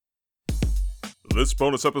This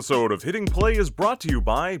bonus episode of Hitting Play is brought to you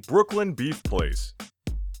by Brooklyn Beef Place.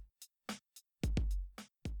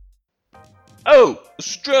 Oh,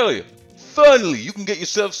 Australia! Finally, you can get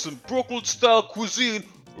yourself some Brooklyn-style cuisine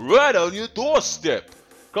right on your doorstep.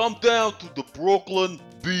 Come down to the Brooklyn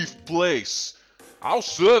Beef Place. Our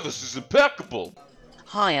service is impeccable.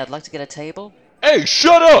 Hi, I'd like to get a table. Hey,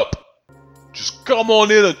 shut up! Just come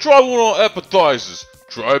on in and try one of our appetizers.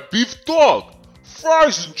 Try a beef dog,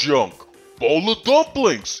 fries and junk, bowl of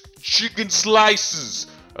dumplings, chicken slices,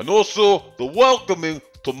 and also the welcoming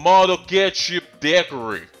tomato ketchup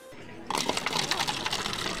daiquiri.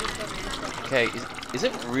 Okay, is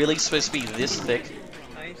it really supposed to be this thick?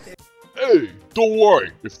 Hey, don't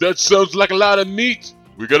worry. If that sounds like a lot of meat,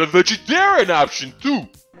 we got a vegetarian option too.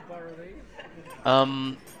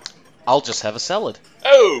 I'll just have a salad.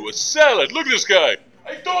 Oh, a salad. Look at this guy.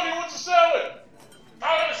 Hey, Tony, what's a salad?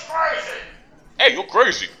 That is crazy. Hey, you're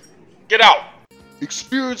crazy. Get out.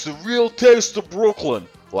 Experience the real taste of Brooklyn.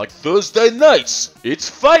 Like Thursday nights, it's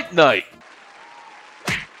fight night.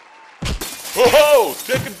 Ho-ho!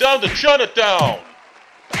 Take him down to Chinatown.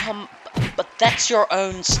 But that's your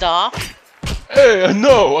own stuff? Hey, I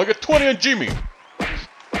know. I got 20 on Jimmy.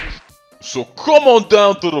 So come on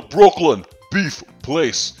down to the Brooklyn Beef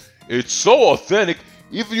Place. It's so authentic,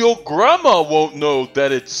 even your grandma won't know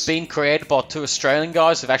that it's Being created by two Australian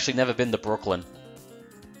guys who've actually never been to Brooklyn.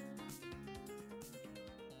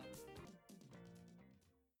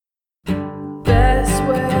 Best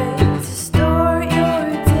way to start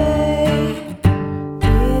your day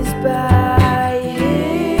is by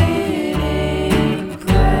hitting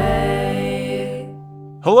play.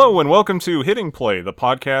 Hello and welcome to Hitting Play, the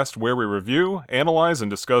podcast where we review, analyze, and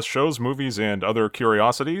discuss shows, movies, and other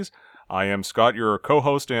curiosities. I am Scott, your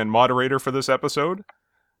co-host and moderator for this episode.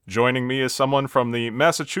 Joining me is someone from the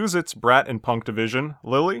Massachusetts Brat and Punk Division,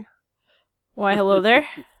 Lily. Why, hello there.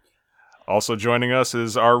 Also joining us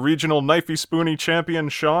is our regional Knifey Spoony champion,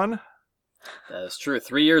 Sean. That is true.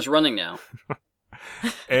 3 years running now.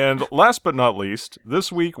 And last but not least,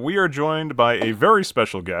 this week we are joined by a very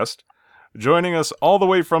special guest, joining us all the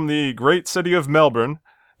way from the great city of Melbourne,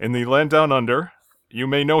 in the land down under. You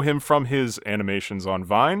may know him from his animations on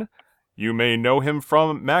Vine. You may know him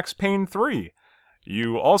from Max Payne 3.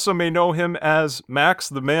 You also may know him as Max,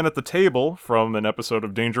 the man at the table, from an episode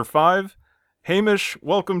of Danger 5. Hamish,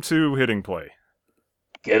 welcome to Hitting Play.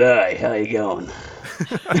 G'day, how you going?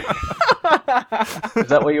 Is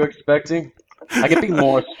that what you were expecting? I can be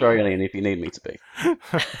more Australian if you need me to be.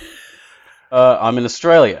 I'm in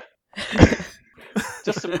Australia.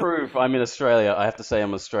 Just to prove I'm in Australia, I have to say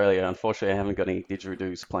I'm Australia. Unfortunately, I haven't got any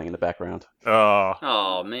didgeridoos playing in the background.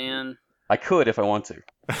 Oh, man. I could if I want to.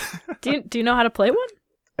 Do you know how to play one?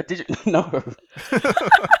 No.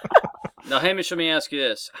 Now, Hamish, let me ask you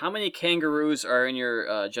this. How many kangaroos are in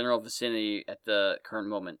your general vicinity at the current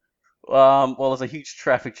moment? Well, there's a huge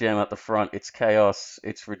traffic jam at the front. It's chaos.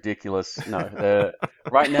 It's ridiculous. No,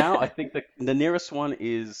 right now, I think the nearest one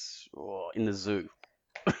is in the zoo.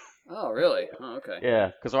 Oh, really? Oh, okay.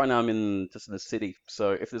 Yeah, because right now I'm just in the city.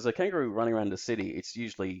 So if there's a kangaroo running around the city, it's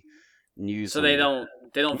usually news. So they don't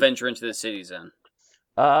venture into the cities then?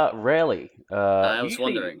 Rarely. I was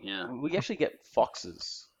Usually, wondering, yeah. We actually get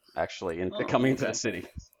foxes, actually, and they're coming into the city.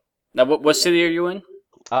 Now, what city are you in?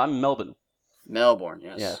 I'm in Melbourne. Melbourne,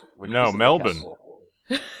 yes. Yeah. No, Melbourne.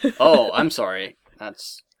 Oh, I'm sorry.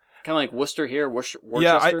 That's kind of like Worcester here, Worcester.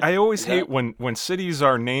 Yeah, I always hate when cities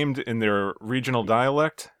are named in their regional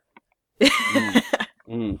dialect.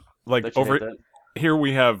 Like Don't you over hate that? here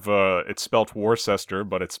we have, it's spelt Worcester,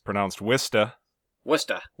 but it's pronounced Worcester.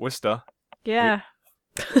 Worcester. Yeah.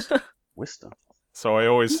 Worcester. So I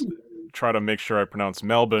always try to make sure I pronounce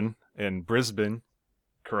Melbourne and Brisbane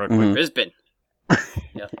correctly. Brisbane.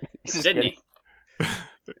 Yeah. Sydney.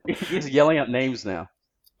 He's yelling out names now.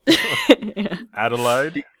 Yeah.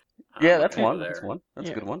 Adelaide, Yeah, that's okay, one. there. That's one. That's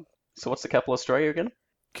Yeah. a good one. So what's the capital of Australia again?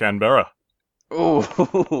 Canberra.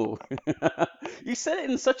 Oh, you said it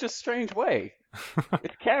in such a strange way.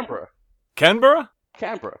 It's Canberra. Canberra?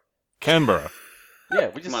 Canberra. Canberra.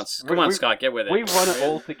 Yeah, we just Come on, Scott, get with it. We run it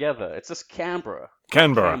all together. It's just Canberra.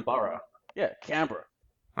 Canberra. Canberra. Yeah, Canberra.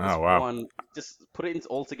 Oh, wow. Just put it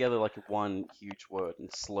all together like one huge word and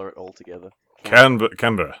slur it all together. Canberra.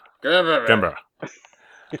 Canberra. Canberra.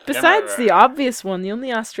 Besides the obvious one, the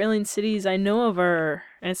only Australian cities I know of are,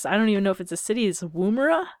 and I don't even know if it's a city, is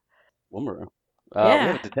Woomera. Woomera.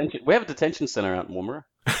 Yeah. We have a detention center out in Woomera.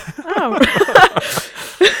 Oh.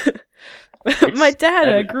 My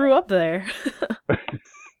dad grew up there.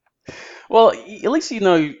 Well, at least you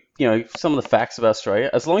know some of the facts about Australia.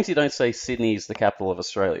 As long as you don't say Sydney is the capital of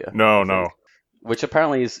Australia. No. which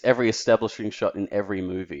apparently is every establishing shot in every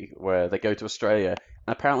movie where they go to Australia,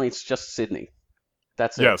 and apparently it's just Sydney.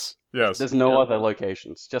 That's it. Yes. There's no other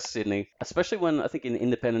locations, just Sydney. Especially when I think in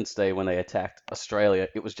Independence Day when they attacked Australia,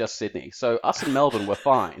 it was just Sydney. So us in Melbourne were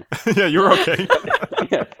fine. Yeah, you're okay.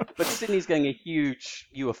 Yeah, but Sydney's getting a huge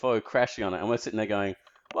UFO crashing on it, and we're sitting there going,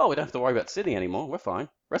 well, we don't have to worry about Sydney anymore. We're fine.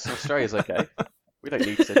 Rest of Australia's okay. We don't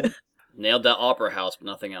need Sydney. Nailed that opera house, but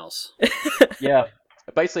nothing else. Yeah,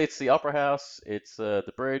 basically it's the Opera House, it's the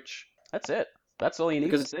bridge. That's it. That's all you need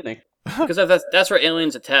in Because- Sydney. Because if that's where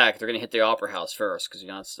aliens attack, they're going to hit the opera house first, because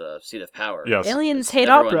that's the seat of power. Yes. Aliens hate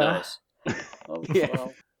Everyone opera. knows. Oh, Yeah.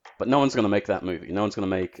 well. But no one's going to make that movie. No one's going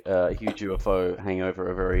to make a huge UFO hang over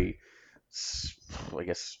a very, I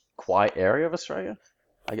guess, quiet area of Australia.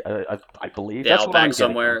 I believe The that's what I'm outback getting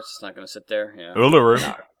somewhere. at. It's not going to sit there. Yeah.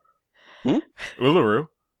 Uluru. Hmm? Uluru.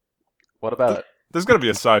 What about it? There's got to be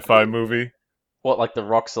a sci-fi movie What, like The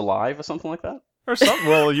Rock's Alive or something like that? or something.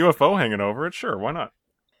 Well, a UFO hanging over it. Sure, why not?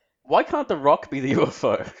 Why can't The Rock be the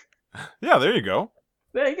UFO? Yeah, there you go.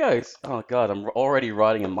 There he goes. Oh God, I'm already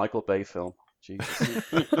writing a Michael Bay film. Jesus,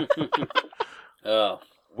 Oh.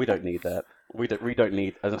 we don't need that. We don't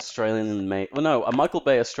need an Australian made. Well, no, a Michael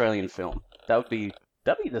Bay Australian film. That'd be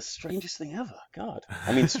the strangest thing ever. God,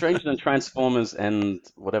 I mean, stranger than Transformers and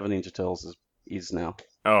whatever Ninja Turtles is now.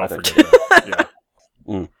 Oh, I don't forget that.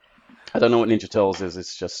 Yeah. I don't know what Ninja Turtles is.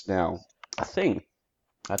 It's just now a thing.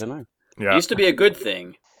 I don't know. Yeah. It used to be a good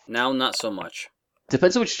thing. Now, not so much.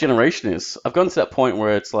 Depends on which generation it is. I've gone to that point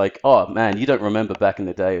where it's like, oh man, you don't remember back in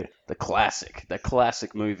the day that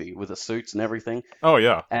classic movie with the suits and everything. Oh,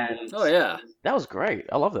 yeah. And Oh, yeah. that was great.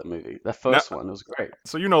 I love that movie. That first one was great.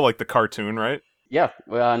 So you know, like the cartoon, right? Yeah,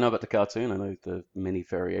 well, I know about the cartoon. I know the many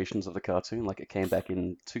variations of the cartoon. Like it came back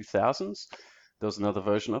in 2000s. There was another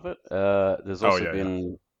version of it. There's also yeah.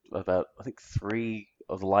 been about, I think, 3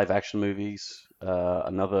 of the live action movies.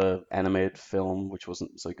 Another animated film, which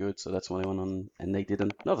wasn't so good. So that's when they went on and they did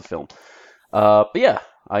another film. But yeah,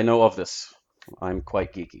 I know of this. I'm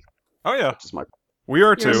quite geeky, Oh, yeah. which is my We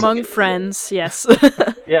are You're too. among friends, yes.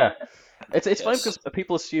 yeah. It's funny Yes. because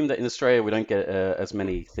people assume that in Australia we don't get as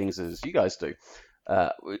many things as you guys do.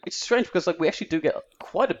 It's strange because like we actually do get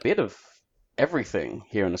quite a bit of everything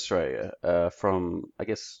here in Australia, from I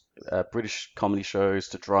guess British comedy shows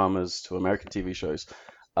to dramas to American TV shows.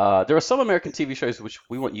 There are some American TV shows which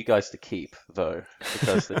we want you guys to keep though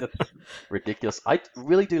because they're just ridiculous. I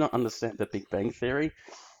really do not understand the Big Bang Theory.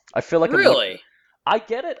 I feel like Really? I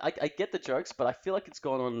get it. I get the jokes, but I feel like it's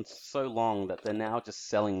gone on so long that they're now just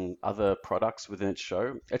selling other products within its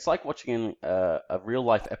show. It's like watching a real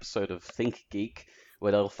life episode of Think Geek,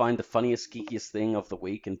 where they'll find the funniest, geekiest thing of the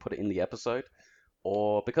week and put it in the episode.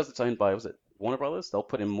 Or because it's owned by, was it Warner Brothers, they'll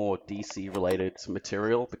put in more DC related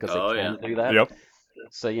material because Oh, they can do that. Yep.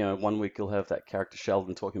 So, you know, one week you'll have that character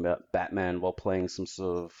Sheldon talking about Batman while playing some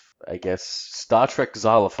sort of, I guess, Star Trek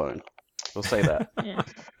xylophone. We'll say that. Yeah.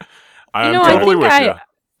 I'm know, I totally think with you.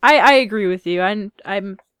 I agree with you.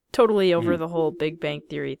 I'm totally over the whole Big Bang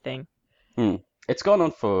Theory thing. It's gone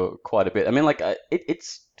on for quite a bit. I mean, like,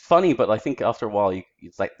 it's funny, but I think after a while,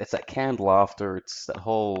 it's like, it's that canned laughter. It's that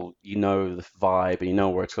whole, you know, the vibe and you know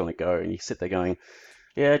where it's going to go. And you sit there going,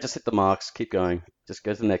 yeah, just hit the marks, keep going, just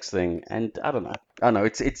go to the next thing. And I don't know.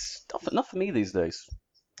 It's not for me these days,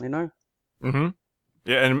 you know? Mm-hmm.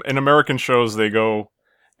 Yeah, and in American shows, they go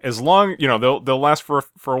as long, you know, they'll last for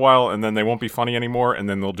a while, and then they won't be funny anymore, and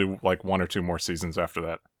then they'll do like 1 or 2 more seasons after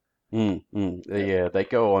that. Yeah, they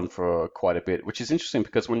go on for quite a bit, which is interesting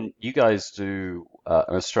because when you guys do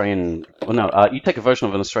an Australian, well, no, you take a version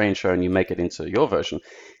of an Australian show and you make it into your version.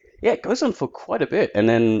 Yeah, it goes on for quite a bit, and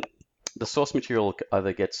then the source material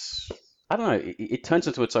either gets, I don't know, it turns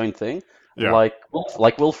into its own thing. Yeah. Like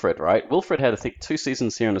Wilfred, right? Wilfred had, I think, 2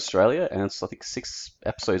 seasons here in Australia, and it's, I think, 6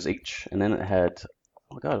 episodes each. And then it had,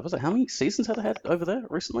 oh God, was it, how many seasons had it had over there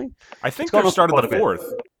recently? I think It's gone they've on for started quite a the bit.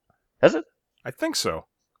 4th. Has it? I think so.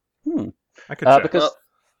 I could check. Because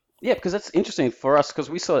because that's interesting for us because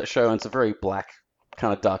we saw that show and it's a very black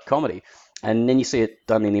kind of dark comedy, and then you see it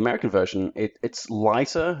done in the American version. It's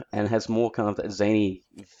lighter and has more kind of that zany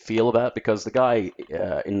feel about it because the guy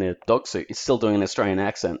in the dog suit is still doing an Australian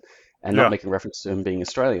accent and Yeah. not making reference to him being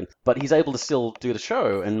Australian, but he's able to still do the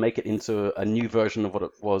show and make it into a new version of what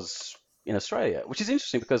it was in Australia, which is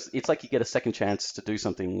interesting because it's like you get a second chance to do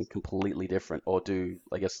something completely different or do,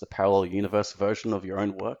 I guess, the parallel universe version of your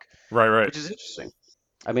own work, Right. which is interesting.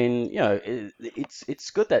 I mean, you know,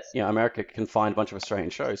 it's good that, you know, America can find a bunch of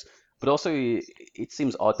Australian shows, but also it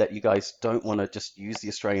seems odd that you guys don't want to just use the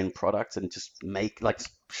Australian product and just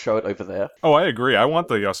show it over there. Oh, I agree. I want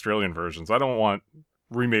the Australian versions. I don't want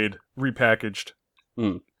remade, repackaged.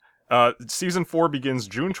 Hmm. Season 4 begins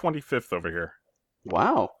June 25th over here.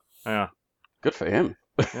 Wow, Yeah. good for him.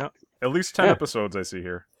 At least 10 Yeah. episodes I see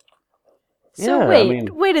here. So Yeah, I wait,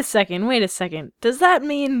 mean- wait a second. Does that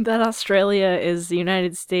mean that Australia is the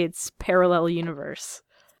United States parallel universe?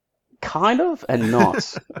 Kind of, and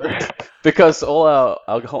not. Because all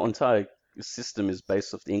our whole entire system is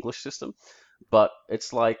based off the English system. But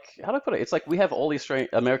it's like, how do I put it? It's like we have all these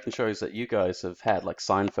American shows that you guys have had, like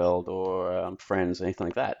Seinfeld or Friends, anything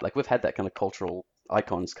like that. Like we've had that kind of cultural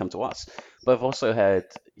icons come to us. But I've also had,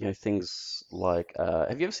 things like,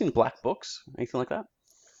 have you ever seen Black Books? Anything like that?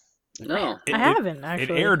 No. I haven't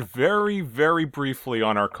actually. It aired very, very briefly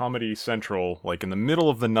on our Comedy Central, like in the middle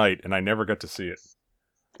of the night, and I never got to see it.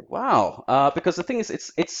 Wow, because the thing is,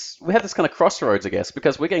 it's we have this kind of crossroads, I guess,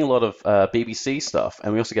 because we're getting a lot of BBC stuff,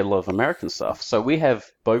 and we also get a lot of American stuff. So we have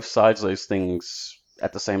both sides of those things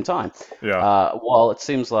at the same time. Yeah. While it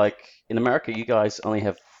seems like in America, you guys only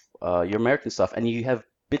have your American stuff, and you have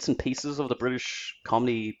bits and pieces of the British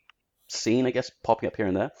comedy scene, I guess, popping up here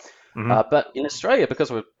and there. Mhm. But in Australia, because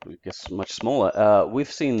we're, I guess, much smaller,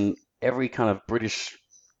 we've seen every kind of British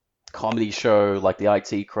comedy show, like the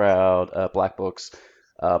IT Crowd, Black Books,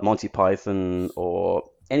 Monty Python, or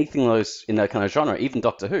anything those in that kind of genre, even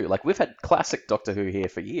Doctor Who. Like we've had classic Doctor Who here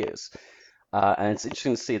for years, and it's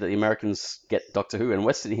interesting to see that the Americans get Doctor Who, and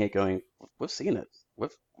we're sitting here going, "We've seen it.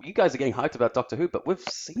 You guys are getting hyped about Doctor Who, but we've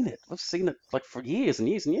seen it. We've seen it like for years and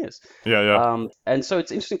years and years." Yeah. And so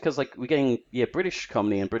it's interesting because like we're getting British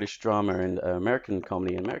comedy and British drama and American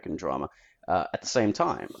comedy and American drama at the same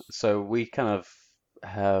time. So we kind of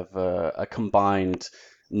have a combined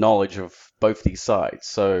knowledge of both these sides.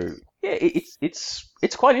 So yeah,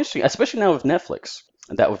 it's quite interesting, especially now with Netflix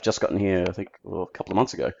that we've just gotten here, I think, a couple of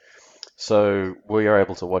months ago. So we are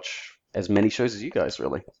able to watch as many shows as you guys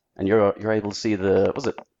really, and you're able to see was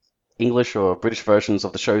it English or British versions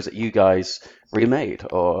of the shows that you guys remade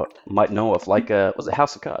or might know of, like was it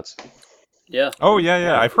House of Cards? Yeah. Oh,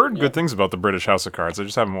 yeah. I've heard Yeah. good things about the British House of Cards. I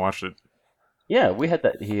just haven't watched it. Yeah, we had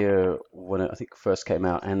that here when it, I think, first came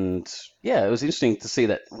out, and yeah, it was interesting to see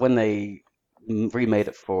that when they remade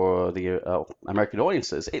it for the American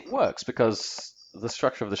audiences, it works because the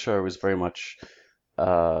structure of the show is very much,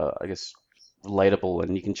 I guess, relatable,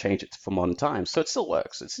 and you can change it for modern times, so it still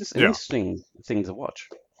works. It's just an Yeah. interesting thing to watch.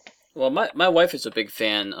 Well, my wife is a big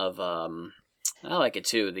fan of I like it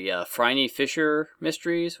too. The Phryne Fisher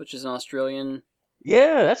Mysteries, which is an Australian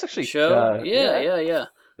Yeah, that's actually show. Yeah.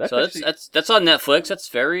 That's So actually, that's on Netflix. That's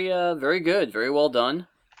very very good, very well done.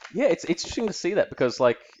 yeah, it's interesting to see that because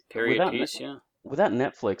like Period without piece. Yeah. without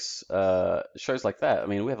Netflix, shows like that, I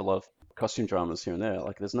mean, we have a lot of costume dramas here and there.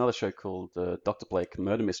 Like, there's another show called Dr. Blake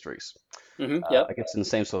Murder Mysteries. Yep. I guess in the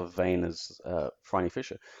same sort of vein as Phryne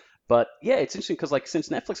Fisher. But yeah, it's interesting because, like, since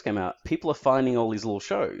Netflix came out, people are finding all these little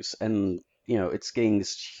shows, and it's getting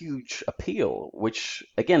this huge appeal, which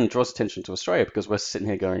again draws attention to Australia because we're sitting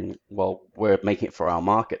here going, well, we're making it for our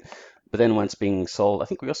market. But then when it's being sold, I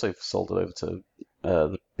think we also sold it over to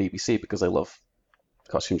the BBC because they love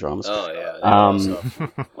costume dramas. Oh yeah.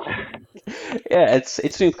 Yeah, it's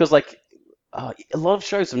interesting because like a lot of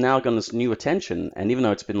shows have now gotten this new attention, and even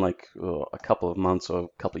though it's been like a couple of months or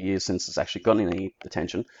a couple of years since it's actually gotten any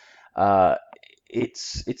attention,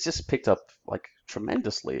 it's just picked up like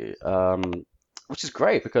tremendously, which is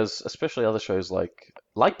great because especially other shows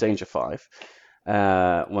like Danger Five, one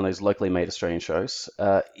of those locally made Australian shows,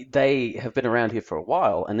 they have been around here for a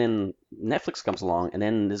while, and then Netflix comes along, and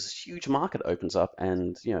then there's this huge market opens up,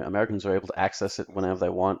 and Americans are able to access it whenever they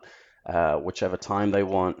want, whichever time they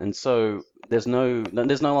want, and so there's no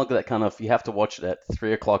longer that kind of you have to watch it at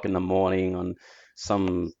 3 o'clock in the morning on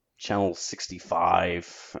some channel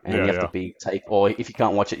 65, and Yeah, you have yeah. to be tape, or if you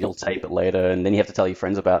can't watch it, you'll tape it later, and then you have to tell your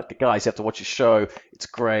friends about it. Guys, you have to watch your show. It's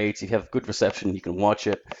great. If you have good reception, you can watch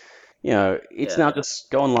it. It's Yeah. now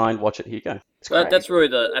just go online, watch it. Here you go. It's Well, great. that's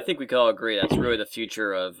really I think we can all agree that's really the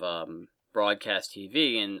future of broadcast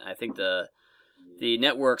TV, and I think the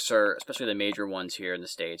networks are, especially the major ones here in the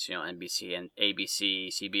States, NBC and ABC,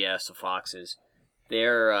 CBS, the Foxes,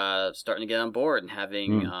 they're starting to get on board and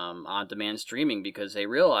having on-demand streaming because they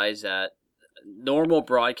realize that normal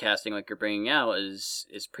broadcasting, like you're bringing out, is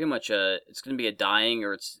pretty much it's going to be a dying,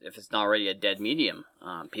 or if it's not already a dead medium.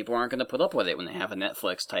 People aren't going to put up with it when they have a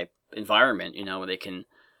Netflix type environment, where they can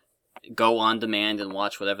go on demand and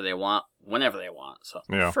watch whatever they want whenever they want. So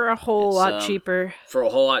Yeah. For a whole It's, lot cheaper. for a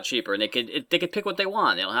whole lot cheaper, and they could pick what they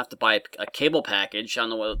want. They don't have to buy a cable package. I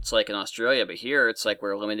don't know what it's like in Australia, but here it's like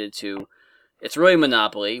we're limited to. It's really a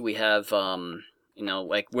monopoly. We have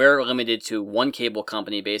like we're limited to one cable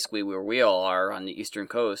company basically where we all are on the eastern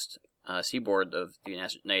coast, seaboard of the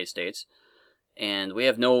United States, and we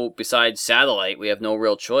have besides satellite, we have no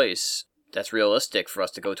real choice that's realistic for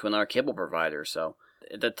us to go to another cable provider. So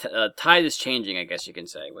the tide is changing, I guess you can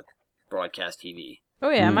say, with broadcast TV. Oh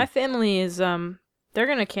yeah, my family is they're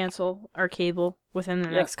gonna cancel our cable within the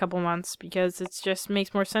next couple months because it just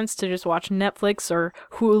makes more sense to just watch Netflix or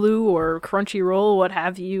Hulu or Crunchyroll, what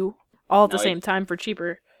have you, all at the same time for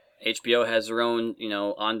cheaper. HBO has their own,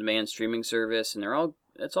 on-demand streaming service, and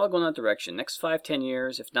it's all going that direction. Next 5-10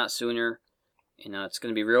 years, if not sooner, it's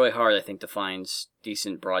going to be really hard, I think, to find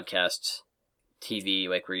decent broadcast TV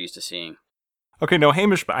like we're used to seeing. Okay, now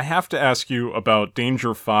Hamish, I have to ask you about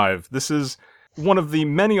Danger 5. This is one of the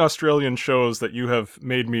many Australian shows that you have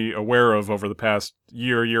made me aware of over the past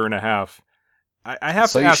year and a half. I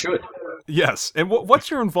have to ask. So you should. Yes, and what's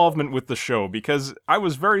your involvement with the show? Because I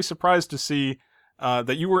was very surprised to see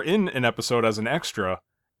that you were in an episode as an extra.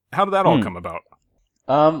 How did that all come about?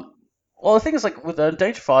 Well, the thing is, like with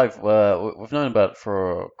Danger 5, we've known about it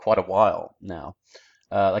for quite a while now.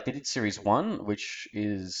 Like they did series 1, which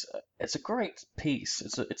it's a great piece.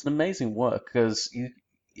 It's an amazing work because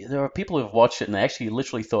there are people who've watched it and they actually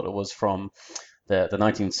literally thought it was from the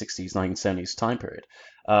 1960s, 1970s time period.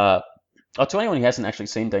 To anyone who hasn't actually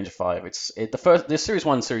seen Danger 5, there's series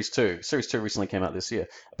 1 and series 2. Series 2 recently came out this year,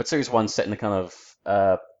 but series 1 set in a kind of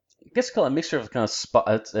I guess call it a mixture of kind of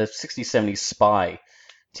 60s, 70s spy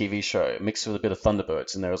TV show mixed with a bit of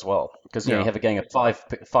Thunderbirds in there as well. Because you have a gang of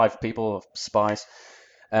five people, of spies.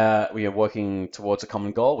 We are working towards a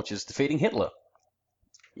common goal, which is defeating Hitler.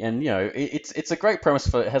 And it's a great premise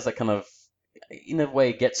for it has that kind of, in a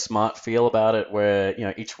way, Get Smart feel about it,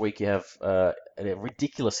 where each week you have a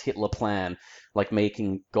ridiculous Hitler plan, like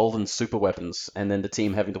making golden super weapons, and then the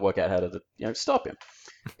team having to work out how to stop him.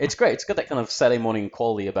 It's great. It's got that kind of Saturday morning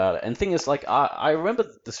quality about it. And the thing is, like, I remember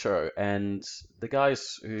the show, and the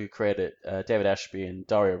guys who created it, David Ashby and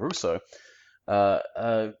Dario Russo,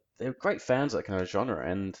 they're great fans of that kind of genre,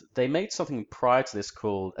 and they made something prior to this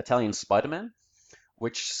called Italian Spider-Man,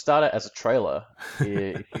 which started as a trailer,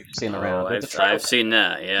 if you've seen around. I've seen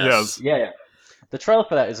that, yes. Yeah. The trailer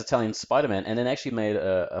for that is Italian Spider-Man, and then actually made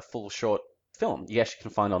a full short film you actually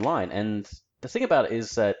can find online. And the thing about it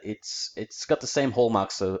is that it's got the same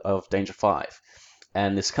hallmarks of Danger 5,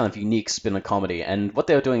 and this kind of unique spin of comedy. And what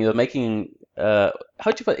they were doing, they're making,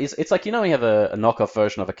 how'd you put it? It's like, we have a knockoff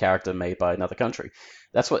version of a character made by another country.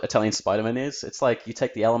 That's what Italian Spider-Man is. It's like you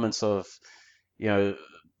take the elements of,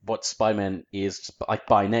 what Spider-Man is like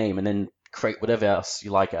by name, and then create whatever else you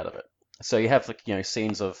like out of it. So you have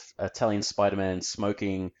scenes of Italian Spider-Man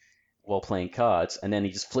smoking while playing cards, and then he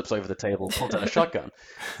just flips over the table and pulls out a shotgun.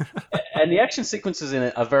 And the action sequences in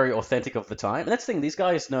it are very authentic of the time. And that's the thing, these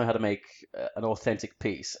guys know how to make an authentic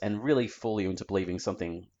piece and really fool you into believing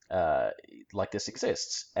something like this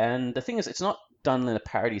exists. And the thing is, it's not done in a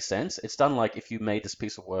parody sense. It's done like if you made this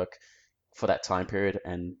piece of work for that time period,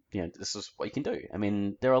 and this is what you can do. I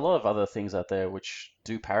mean, there are a lot of other things out there which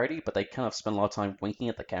do parody, but they kind of spend a lot of time winking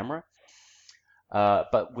at the camera.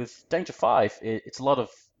 But with Danger 5, it's a lot of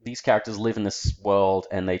these characters live in this world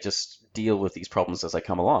and they just deal with these problems as they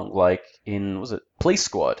come along. Like in, Police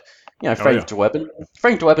Squad? Frank Drebin.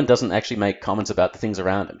 Frank Drebin doesn't actually make comments about the things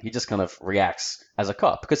around him. He just kind of reacts as a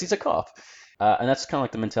cop because he's a cop. And that's kind of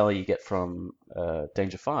like the mentality you get from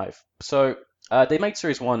Danger 5. So they made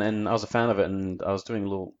Series 1 and I was a fan of it, and I was doing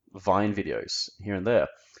little Vine videos here and there.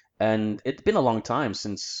 And it'd been a long time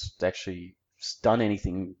since they actually done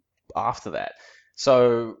anything after that.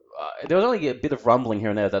 So there was only a bit of rumbling here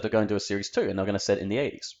and there that they're going to do a Series 2 and they're going to set it in the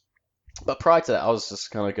 80s. But prior to that, I was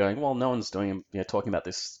just kind of going, well, no one's doing, talking about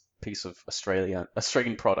this piece of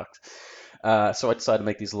Australian product. So I decided to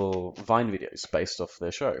make these little Vine videos based off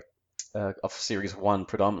their show, of Series 1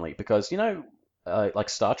 predominantly, because, like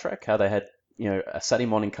Star Trek, how they had, a Saturday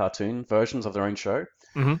morning cartoon versions of their own show,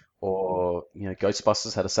 or,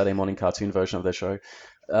 Ghostbusters had a Saturday morning cartoon version of their show.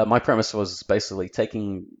 My premise was basically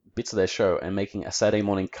taking bits of their show and making a Saturday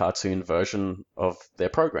morning cartoon version of their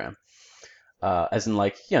program. As in,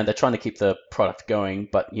 like, they're trying to keep the product going,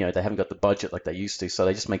 but, they haven't got the budget like they used to, so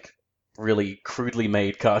they just make really crudely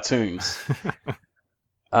made cartoons.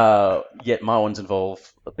 Yet my ones involve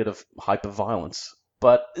a bit of hyper-violence.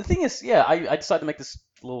 But the thing is, I decided to make this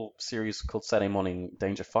little series called Saturday Morning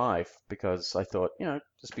Danger 5 because I thought,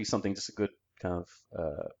 just be something, just a good kind of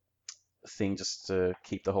thing just to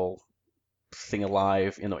keep the whole thing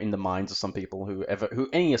alive, in the minds of some people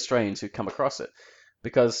any Australians who come across it.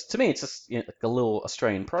 Because to me, it's just like a little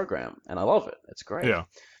Australian program, and I love it. It's great. Yeah.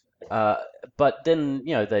 But then,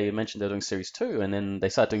 they mentioned they're doing Series 2, and then they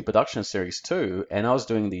started doing production of Series 2, and I was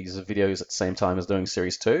doing these videos at the same time as doing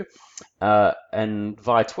Series 2. And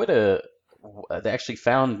via Twitter, they actually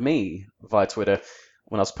found me via Twitter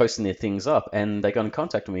when I was posting their things up, and they got in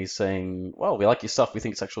contact with me saying, "Well, we like your stuff. We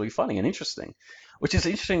think it's actually funny and interesting," which is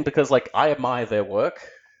interesting because like I admire their work,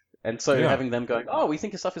 and so Yeah. having them going, "Oh, we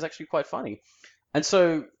think your stuff is actually quite funny," and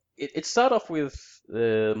so it started off with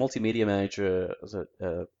the multimedia manager, was it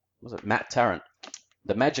Matt Tarrant,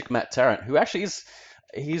 the Magic Matt Tarrant, who actually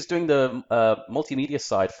he's doing the multimedia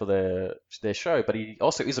side for their show, but he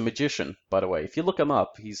also is a magician, by the way. If you look him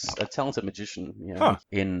up, he's a talented magician, Huh.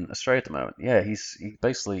 in Australia at the moment. Yeah, he's an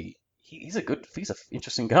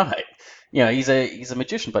interesting guy. He's a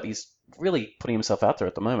magician, but he's really putting himself out there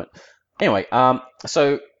at the moment. Anyway,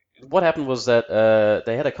 so what happened was that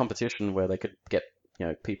they had a competition where they could get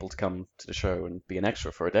people to come to the show and be an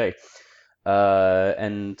extra for a day,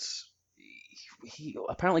 and he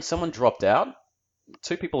apparently someone dropped out.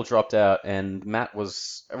 Two people dropped out, and Matt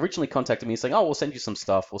was originally contacting me saying, "Oh, we'll send you some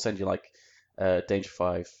stuff. We'll send you like Danger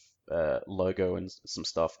 5 logo and some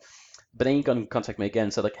stuff." But then he got in contact with me again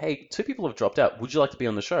and said like, "Hey, two people have dropped out. Would you like to be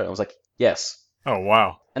on the show?" I was like, "Yes." Oh,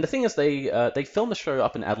 wow. And the thing is, they filmed the show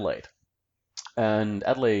up in Adelaide, and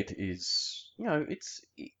Adelaide is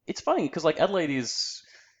it's funny because like Adelaide is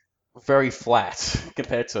very flat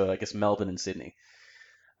compared to I guess Melbourne and Sydney.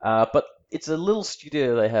 But it's a little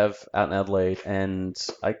studio they have out in Adelaide, and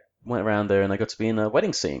I went around there and I got to be in a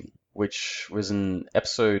wedding scene, which was in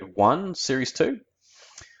episode 1, series 2.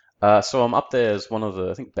 So I'm up there as one of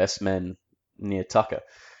the, I think, best men near Tucker.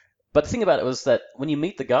 But the thing about it was that when you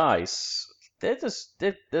meet the guys, they're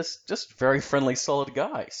just very friendly, solid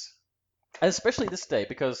guys. And especially this day,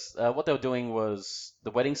 because what they were doing was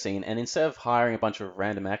the wedding scene, and instead of hiring a bunch of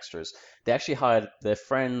random extras, they actually hired their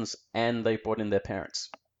friends and they brought in their parents.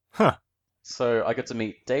 Huh. So I got to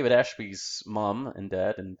meet David Ashby's mom and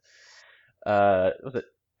dad, and was it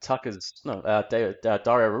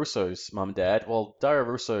Dario Russo's mom and dad. Well, Dario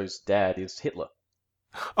Russo's dad is Hitler.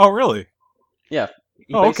 Oh, really? Yeah.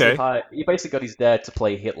 Okay. He basically got his dad to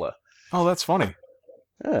play Hitler. Oh, that's funny.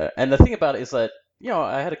 Yeah. And the thing about it is that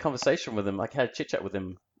I had a conversation with him. I had a chit chat with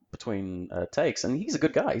him between takes, and he's a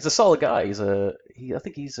good guy. He's a solid guy. I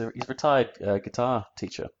think he's a retired guitar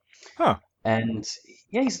teacher. Huh. And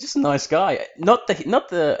yeah, he's just a nice guy. Not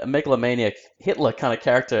the megalomaniac Hitler kind of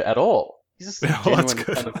character at all. He's just a genuine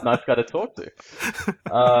kind of nice guy to talk to.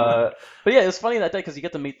 But yeah, it was funny that day because you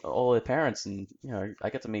get to meet all their parents, and I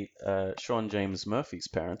get to meet Sean James Murphy's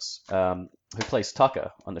parents, who plays Tucker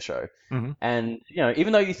on the show. Mhm. And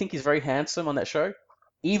even though you think he's very handsome on that show,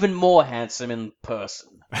 even more handsome in person.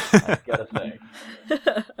 I gotta say,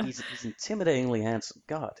 he's intimidatingly handsome.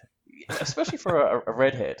 God, especially for a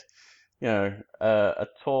redhead. A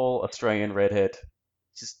tall Australian redhead,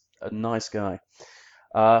 just a nice guy.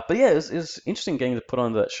 But yeah, it was interesting getting to put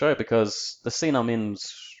on that show because the scene I'm in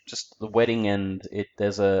is just the wedding, and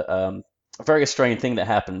there's a very Australian thing that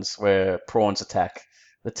happens where prawns attack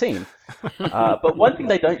the team. But one thing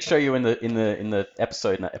they don't show you in the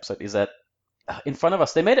episode is that in front of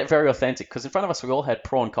us they made it very authentic because in front of us we all had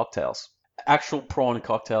prawn cocktails, actual prawn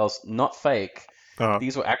cocktails, not fake.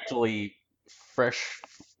 These were actually fresh.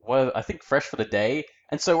 Well, I think fresh for the day.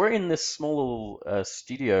 And so we're in this small little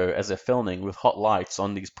studio as they're filming with hot lights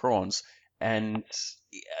on these prawns. And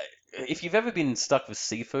if you've ever been stuck with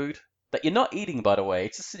seafood that you're not eating, by the way,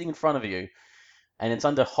 it's just sitting in front of you and it's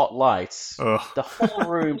under hot lights, the whole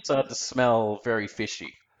room started to smell very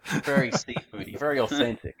fishy, very seafoody, very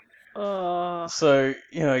authentic. So,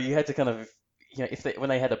 you had to kind of, when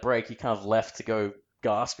they had a break, you kind of left to go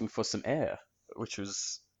gasping for some air, which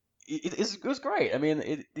was... It was great. I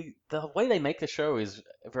mean, the way they make the show is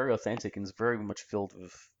very authentic and is very much filled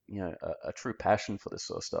with a true passion for this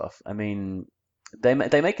sort of stuff. I mean, they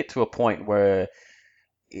make it to a point where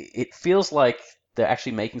it feels like they're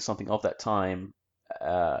actually making something of that time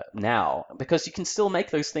now, because you can still make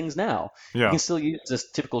those things now. Yeah. You can still use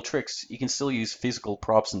just typical tricks. You can still use physical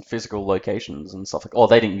props and physical locations and stuff like. Oh,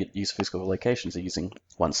 they didn't use physical locations; they're using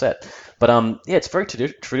one set. But yeah, it's very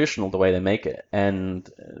traditional the way they make it, and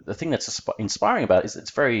the thing that's inspiring about it is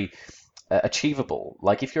it's very achievable.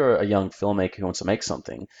 Like if you're a young filmmaker who wants to make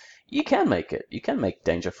something, you can make it. You can make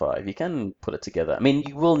Danger 5. You can put it together. I mean,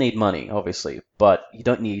 you will need money, obviously, but you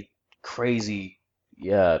don't need crazy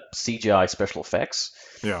CGI special effects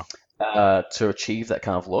to achieve that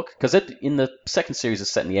kind of look. Because in the second series is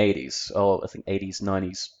set in the 80s, or I think 80s,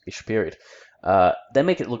 90s-ish period. They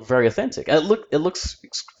make it look very authentic. And it looks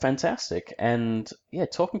fantastic. And yeah,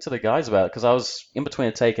 talking to the guys about it, because I was in between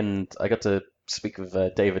a take and I got to speak with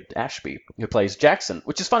David Ashby, who plays Jackson,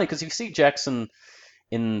 which is funny because if you see Jackson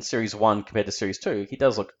in Series 1 compared to Series 2, he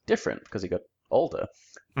does look different because he got older.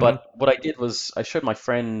 But what I did was I showed my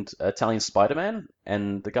friend Italian Spider-Man,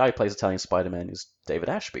 and the guy who plays Italian Spider-Man is David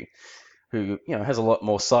Ashby, who has a lot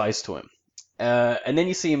more size to him. And then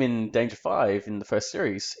you see him in Danger 5 in the first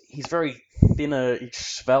series. He's very thinner, he's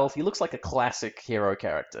svelte. He looks like a classic hero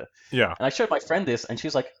character. Yeah. And I showed my friend this, and she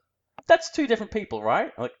was like, "That's two different people,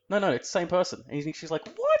 right?" I'm like, "No, it's the same person." And she's like,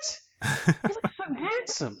 "What? He's like so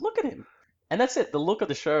handsome. Look at him." And that's it. The look of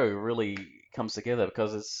the show really comes together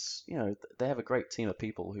because it's they have a great team of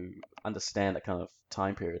people who understand that kind of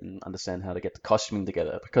time period and understand how to get the costuming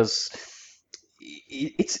together because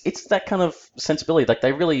it's that kind of sensibility. Like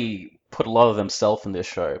they really put a lot of themselves in this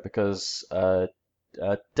show because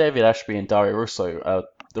David Ashby and Dario Russo are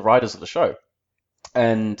the writers of the show,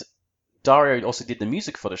 and Dario also did the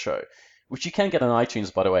music for the show, which you can get on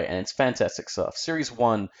iTunes, by the way, and it's fantastic stuff. Series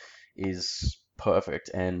 1 is perfect,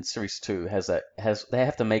 and Series 2 they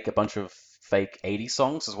have to make a bunch of fake 80s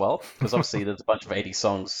songs as well, because obviously there's a bunch of 80s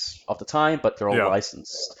songs of the time, but they're all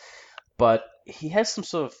licensed. But he has some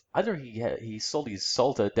sort of either he sold his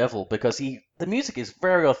soul to the devil because the music is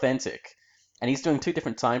very authentic, and he's doing two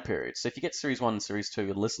different time periods. So if you get Series 1 and Series 2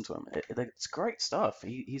 and listen to him, it's great stuff.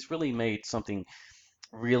 He's really made something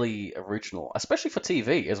really original, especially for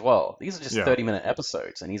TV as well. These are just 30-minute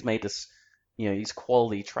episodes, and he's made this, these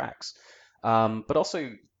quality tracks. But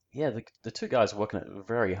also, the two guys are working it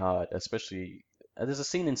very hard, especially. There's a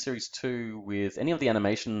scene in Series 2 with any of the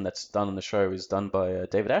animation that's done on the show is done by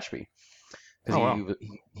David Ashby. Because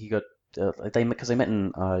he got, because they met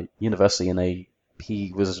in university and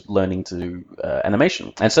he was learning to do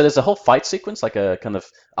animation. And so there's a whole fight sequence, like a kind of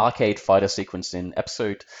arcade fighter sequence in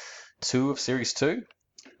episode 2 of Series 2,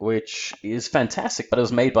 which is fantastic, but it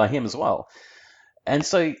was made by him as well. And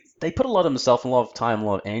so they put a lot of themselves, a lot of time, a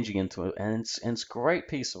lot of energy into it, and it's a great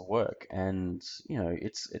piece of work. And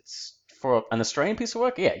it's for an Australian piece of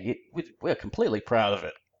work. Yeah, we're completely proud of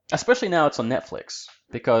it. Especially now it's on Netflix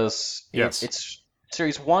because it's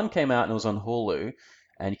Series 1 came out and it was on Hulu,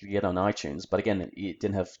 and you could get it on iTunes. But again, it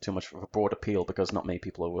didn't have too much of a broad appeal because not many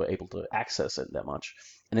people were able to access it that much.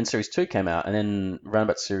 And then Series 2 came out, and then around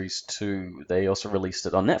about Series 2, they also released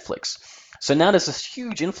it on Netflix. So now there's this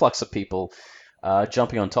huge influx of people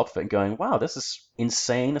jumping on top of it and going, wow, this is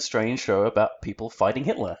insane Australian show about people fighting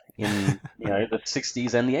Hitler in the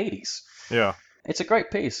 60s and the 80s. Yeah. It's a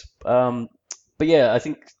great piece. But yeah, I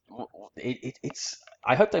think it's.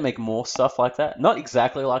 I hope they make more stuff like that. Not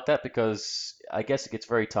exactly like that because I guess it gets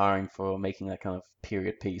very tiring for making that kind of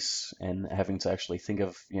period piece and having to actually think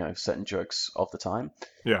of certain jokes of the time.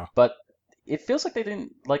 Yeah. But it feels like they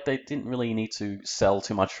didn't really need to sell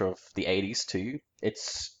too much of the 80s to you.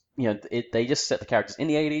 It's they just set the characters in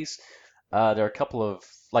the 80s. There are a couple of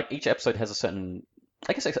each episode has a certain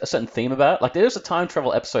theme about it. Like there's a time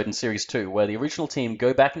travel episode in Series 2 where the original team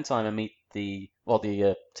go back in time and meet the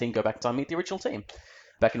team go back in time and meet the original team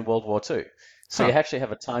back in World War II. So you actually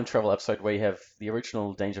have a time travel episode where you have the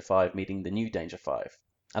original Danger 5 meeting the new Danger 5.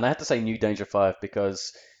 And I have to say new Danger 5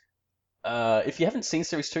 because if you haven't seen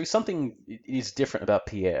Series 2, something is different about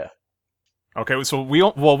Pierre. Okay, so we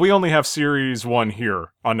only have Series 1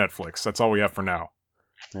 here on Netflix. That's all we have for now.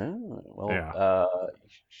 Oh, well, Yeah. You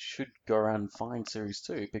should go around and find Series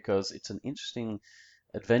 2 because it's an interesting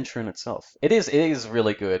adventure in itself. It is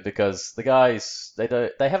really good because the guys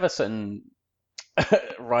they have a certain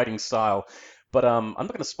writing style, but I'm not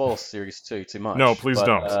going to spoil Series 2 too much. No, please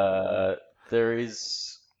don't. There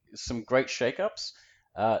is some great shakeups.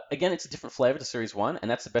 Again, it's a different flavor to Series 1,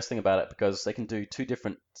 and that's the best thing about it because they can do two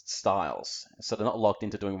different styles. So they're not locked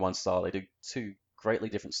into doing one style. They do two greatly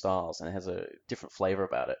different styles, and it has a different flavor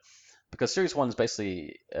about it. Because Series 1 is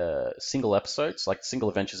basically single episodes, like single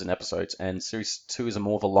adventures in episodes, and Series 2 is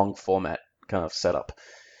more of a long format kind of setup.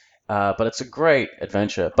 But it's a great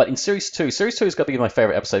adventure. But in Series 2 has got to be my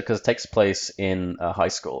favorite episode because it takes place in high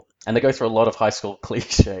school. And they go through a lot of high school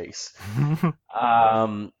cliches.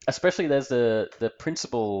 Especially there's the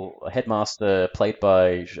principal headmaster played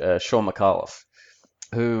by Sean McAuliffe,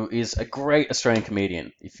 who is a great Australian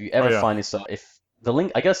comedian. If you ever find this, if the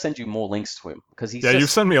link, I gotta send you more links to him because he's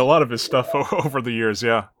you've sent me a lot of his stuff over the years.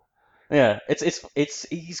 Yeah. Yeah,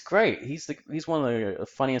 he's great. He's one of the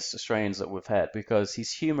funniest Australians that we've had because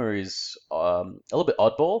his humor is a little bit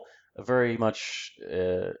oddball, very much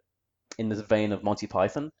in the vein of Monty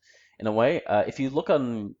Python, in a way. If you look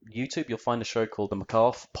on YouTube, you'll find a show called The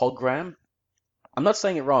McAuliffe Podgram. I'm not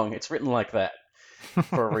saying it wrong. It's written like that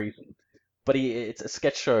for a reason. But it's a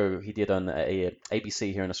sketch show he did on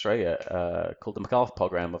ABC here in Australia called The McAuliffe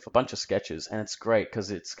Podgram with a bunch of sketches, and it's great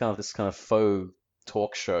because it's kind of this kind of faux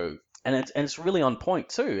talk show and it's really on point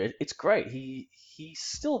too. It's great. He's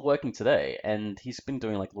still working today, and he's been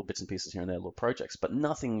doing like little bits and pieces here and there, little projects, but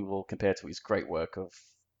nothing will compare to his great work of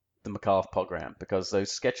the McCarthy program, because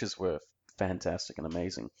those sketches were fantastic and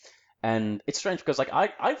amazing. And it's strange because like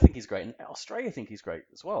I think he's great, and Australia think he's great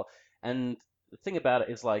as well. And the thing about it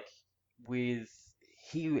is like with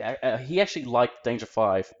he actually liked Danger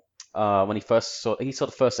Five when he saw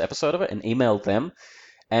the first episode of it and emailed them.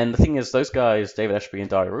 And the thing is, those guys, David Ashby and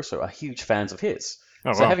Dario Russo, are huge fans of his.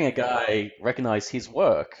 Oh, So wow. having a guy recognize his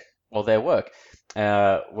work, or their work,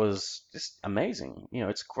 was just amazing.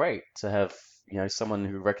 It's great to have, someone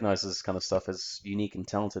who recognizes this kind of stuff as unique and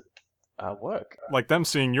talented work. Like them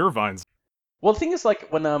seeing your vines. Well, the thing is, like,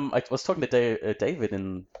 when I was talking to David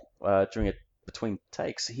during it between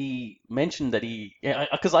takes, he mentioned that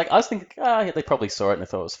because like I was thinking, they probably saw it and they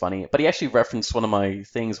thought it was funny, but he actually referenced one of my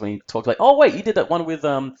things when he talked like, oh wait, you did that one with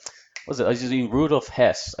what was it? I was using Rudolf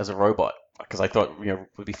Hess as a robot because I thought it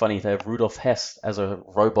would be funny to have Rudolf Hess as a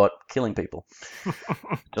robot killing people,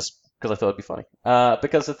 just because I thought it'd be funny.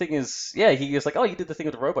 Because the thing is, yeah, he was like, oh, you did the thing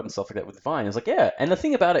with the robot and stuff like that with Vine. I was like, yeah, and the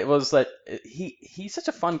thing about it was that he's such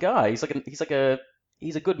a fun guy.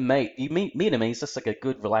 He's a good mate. You meet him, and he's just like a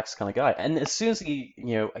good, relaxed kind of guy. And as soon as he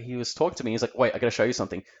was talking to me, he's like, "Wait, I got to show you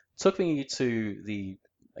something." Took me to the,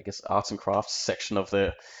 I guess, arts and crafts section of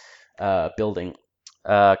the building,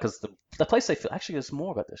 because the place actually there's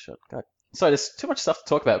more about this shit. God, sorry, there's too much stuff to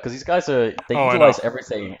talk about because these guys they Oh, I utilize know.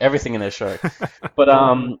 everything in their show, but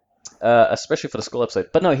especially for the school episode.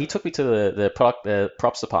 But no, he took me to the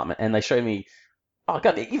props department, and they showed me. Oh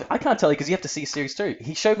God, I can't tell you because you have to see series 2.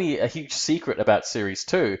 He showed me a huge secret about series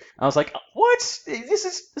 2. I was like, "What? This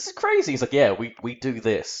is crazy." He's like, "Yeah, we do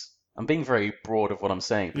this." I'm being very broad of what I'm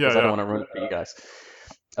saying because I don't Yeah. want to ruin it for you guys.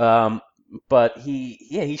 But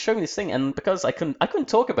he showed me this thing, and because I couldn't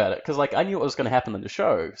talk about it because like I knew what was going to happen in the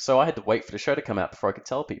show, so I had to wait for the show to come out before I could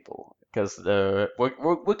tell people because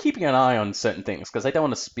we're keeping an eye on certain things because I don't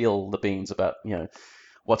want to spill the beans about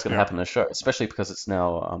what's going to Yeah. happen in the show, especially because it's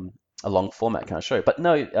now a long format kind of show. But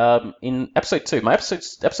no, in episode 2,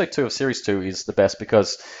 episode 2 of series 2 is the best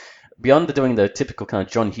because beyond doing the typical kind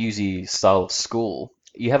of John Hughesy style of school,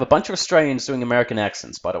 you have a bunch of Australians doing American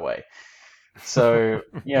accents, by the way. So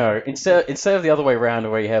instead of the other way around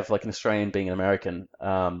where you have like an Australian being an American,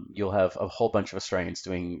 you'll have a whole bunch of Australians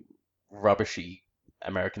doing rubbishy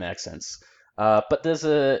American accents. But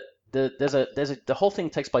the whole thing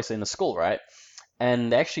takes place in a school, right?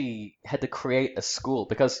 And they actually had to create a school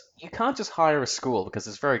because you can't just hire a school because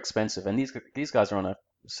it's very expensive, and these guys are on a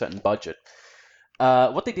certain budget.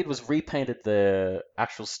 What they did was repainted the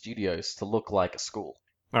actual studios to look like a school.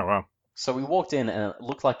 Oh, wow. So we walked in and it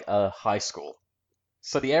looked like a high school.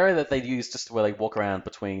 So the area that they used just where they walk around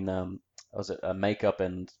between was it a makeup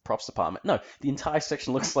and props department? No, the entire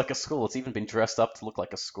section looks like a school. It's even been dressed up to look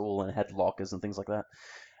like a school and it had lockers and things like that.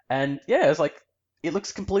 And yeah, it's like it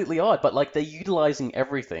looks completely odd, but like they're utilizing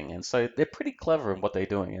everything, and so they're pretty clever in what they're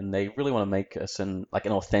doing, and they really want to make us an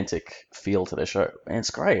authentic feel to their show, and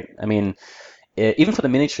it's great. I mean, even for the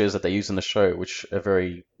miniatures that they use in the show, which are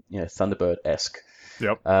very Thunderbird-esque,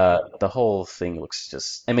 Yep. the whole thing looks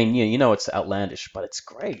just. I mean, it's outlandish, but it's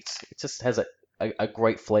great. It just has a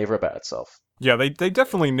great flavor about itself. Yeah, they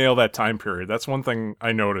definitely nail that time period. That's one thing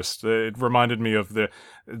I noticed. It reminded me of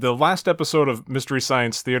the last episode of Mystery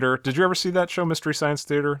Science Theater. Did you ever see that show, Mystery Science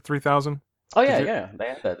Theater 3000? Oh yeah, you- yeah, they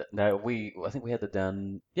had that. No, I think we had that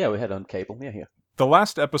done. Yeah, we had it on cable. Yeah, here. The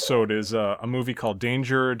last episode is a movie called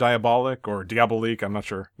Danger Diabolique or Diabolique. I'm not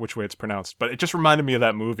sure which way it's pronounced, but it just reminded me of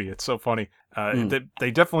that movie. It's so funny.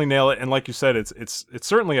 They definitely nail it, and like you said, it's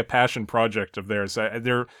certainly a passion project of theirs.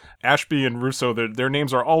 They're Ashby and Russo. Their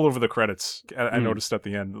names are all over the credits. I noticed at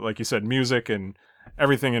the end, like you said, music and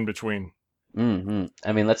everything in between. Mm-hmm.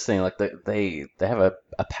 I mean, that's the thing. Like they have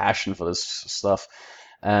a passion for this stuff,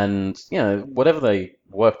 and whatever they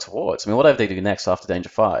work towards. I mean, whatever they do next after Danger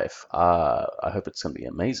 5, I hope it's going to be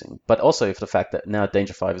amazing. But also for the fact that now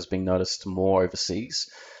Danger 5 is being noticed more overseas,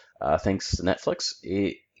 thanks to Netflix.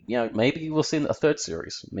 Maybe we'll see a third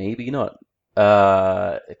series. Maybe not,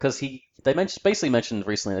 because they basically mentioned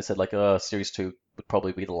recently. They said like, series 2 would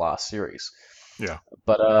probably be the last series. Yeah.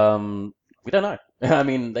 But we don't know. I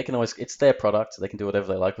mean, they can always. It's their product. They can do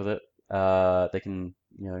whatever they like with it. They can,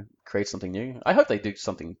 create something new. I hope they do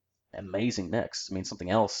something amazing next. I mean, something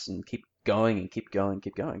else, and keep going and keep going and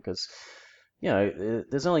keep going. Because,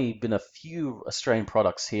 there's only been a few Australian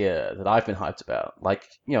products here that I've been hyped about. Like,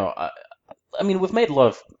 I mean, we've made a lot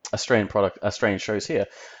of Australian shows here,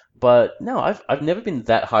 but no, I've never been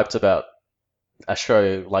that hyped about a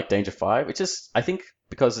show like Danger 5. It's just, I think,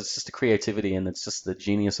 because it's just the creativity and it's just the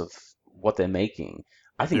genius of what they're making.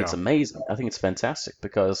 I think it's Yeah. amazing. I think it's fantastic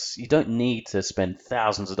because you don't need to spend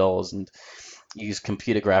thousands of dollars and use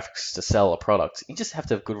computer graphics to sell a product. You just have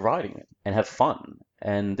to have good writing and have fun.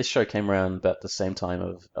 And this show came around about the same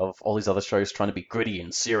time of all these other shows trying to be gritty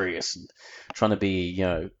and serious and trying to be,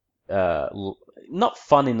 not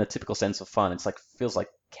fun in the typical sense of fun. It's like feels like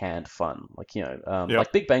canned fun. Like, Yep.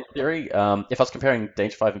 like Big Bang Theory. If I was comparing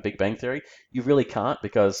Danger 5 and Big Bang Theory, you really can't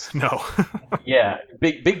because No. yeah,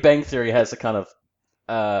 Big Bang Theory has a kind of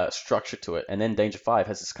structure to it, and then Danger 5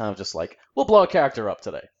 has this kind of just like, we'll blow a character up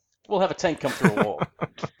today. We'll have a tank come through a wall.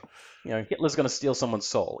 Hitler's going to steal someone's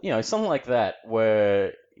soul. Something like that,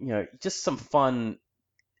 where just some fun,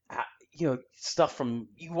 stuff from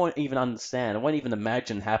you won't even understand, and won't even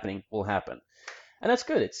imagine happening will happen, and that's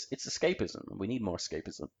good. It's escapism. We need more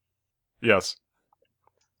escapism. Yes.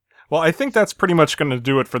 Well, I think that's pretty much going to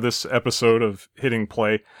do it for this episode of Hitting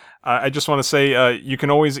Play. I just want to say you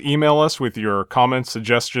can always email us with your comments,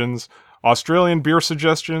 suggestions, Australian beer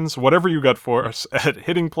suggestions, whatever you got for us at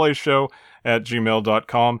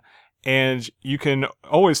hittingplayshow@gmail.com. And you can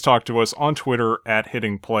always talk to us on Twitter at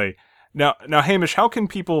hittingplay. Now, Hamish, how can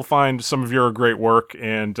people find some of your great work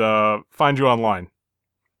and find you online?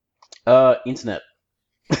 Internet.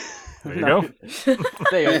 There you go.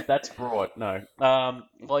 That's broad. No.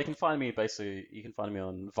 Well, you can find me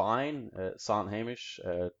on Vine, Silent Hamish,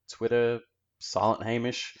 Twitter, Silent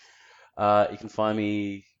Hamish. You can find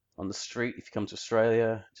me on the street if you come to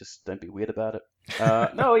Australia. Just don't be weird about it.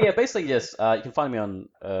 Basically, yes. You can find me on.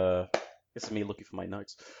 This is me looking for my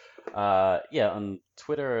notes. On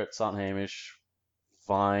Twitter at Silent Hamish,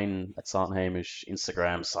 Vine at Silent Hamish,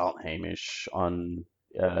 Instagram Silent Hamish, on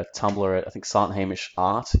Tumblr at I think Silent Hamish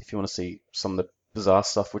Art. If you want to see some of the bizarre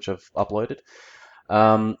stuff which I've uploaded.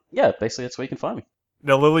 Basically that's where you can find me.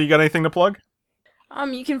 Now, Lily, you got anything to plug?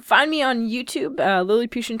 You can find me on YouTube,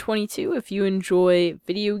 Lilliputian22, if you enjoy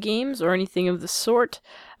video games or anything of the sort.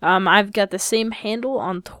 I've got the same handle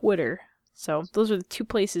on Twitter. So those are the two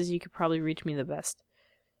places you could probably reach me the best.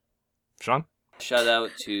 Sean? Shout out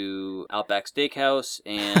to Outback Steakhouse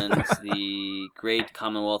and the great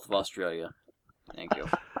Commonwealth of Australia. Thank you.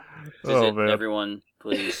 Visit man. everyone,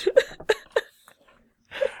 please.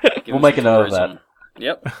 We'll make a note of that.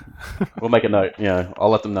 Yep. We'll make a note. Yeah, I'll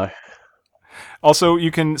let them know. Also,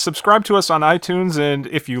 you can subscribe to us on iTunes, and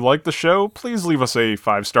if you like the show, please leave us a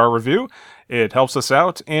 5-star review. It helps us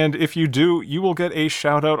out, and if you do, you will get a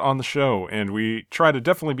shout-out on the show, and we try to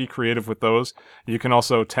definitely be creative with those. You can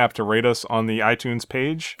also tap to rate us on the iTunes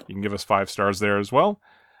page. You can give us 5 stars there as well.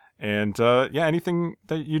 And, anything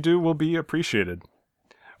that you do will be appreciated.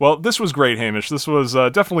 Well, this was great, Hamish. This was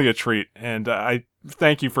definitely a treat, and I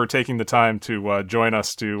thank you for taking the time to join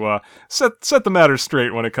us to set the matter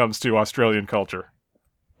straight when it comes to Australian culture.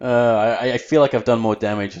 I feel like I've done more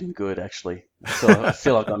damage than good, actually. So I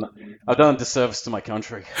feel I've done a disservice to my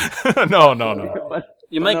country. No.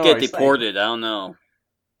 You might get deported, I don't know.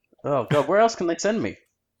 Oh, God, where else can they send me?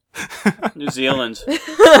 New Zealand.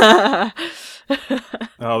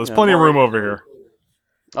 Oh, there's plenty of room over here.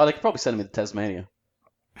 Oh, they could probably send me to Tasmania.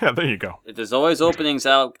 Yeah, there you go. There's always openings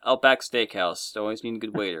Outback Steakhouse. They always need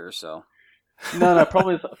good waiters, so. No,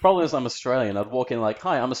 probably as I'm Australian. I'd walk in like,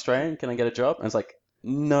 hi, I'm Australian, can I get a job? And it's like,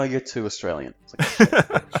 no, you're too Australian. It's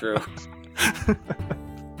like, True.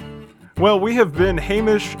 Well, we have been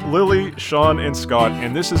Hamish, Lily, Sean, and Scott,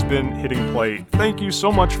 and this has been Hitting Play. Thank you so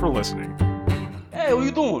much for listening. hey, what are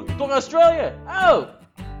you doing? You talking Australia? Oh!